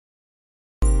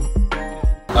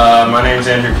My name's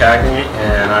Andrew Cagney,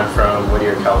 and I'm from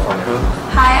Whittier, California.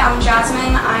 Hi, I'm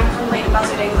Jasmine. I'm from Leighton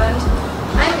Buzzard, England.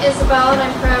 I'm Isabel, and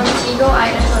I'm from Eagle,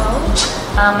 Idaho.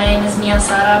 My name is Mia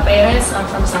Sara Perez. I'm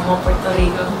from San Juan, Puerto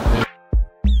Rico.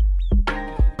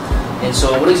 And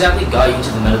so, what exactly got you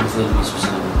into the medical field to be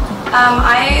specific?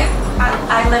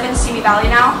 I live in Simi Valley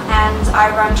now, and I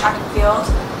run track and field.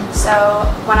 So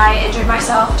when I injured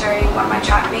myself during one of my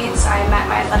track meets, I met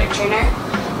my athletic trainer,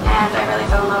 and I really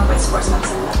fell in love with sports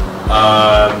medicine.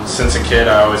 Since a kid,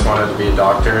 I always wanted to be a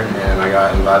doctor, and I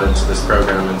got invited to this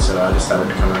program, and so I decided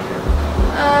to come out here.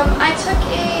 I took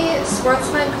a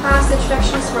sports med class,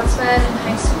 Introduction to Sports Med, in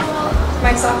high school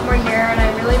my sophomore year, and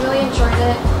I really enjoyed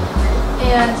it.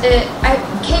 And it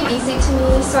came easy to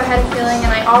me, so I had a feeling,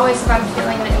 and I always got a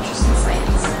feeling and an interest in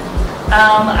science.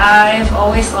 I've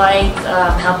always liked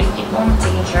helping people,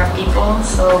 taking care of people,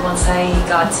 so once I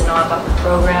got to know about the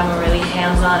program, a really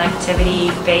hands-on,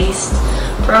 activity-based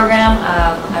program,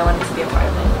 I wanted to be a part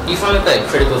of it. Do you find that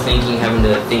critical thinking, having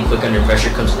to think quick under pressure,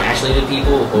 comes naturally to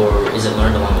people, or is it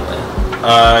learned along the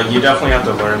way? You definitely have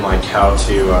to learn how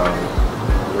to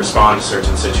respond to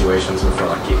certain situations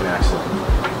before you can actually.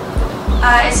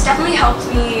 It's definitely helped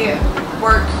me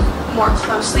work more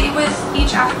closely with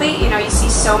each athlete. You know, you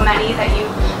see so many that you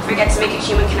forget to make a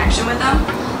human connection with them.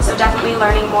 So definitely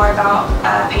learning more about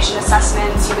patient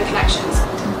assessments, human connections.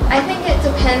 I think it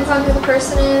depends on who the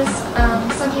person is.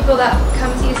 Some people that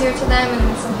comes easier to them,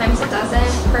 and sometimes it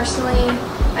doesn't. Personally,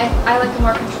 I like a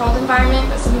more controlled environment,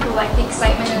 but some people like the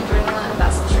excitement and adrenaline of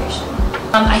that situation.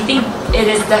 I think it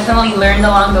is definitely learned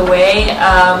along the way.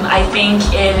 I think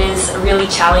it is really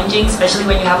challenging, especially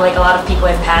when you have a lot of people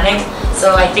in panic.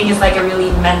 So I think it's a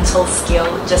really mental skill,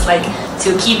 just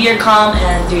to keep your calm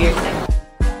and do your thing.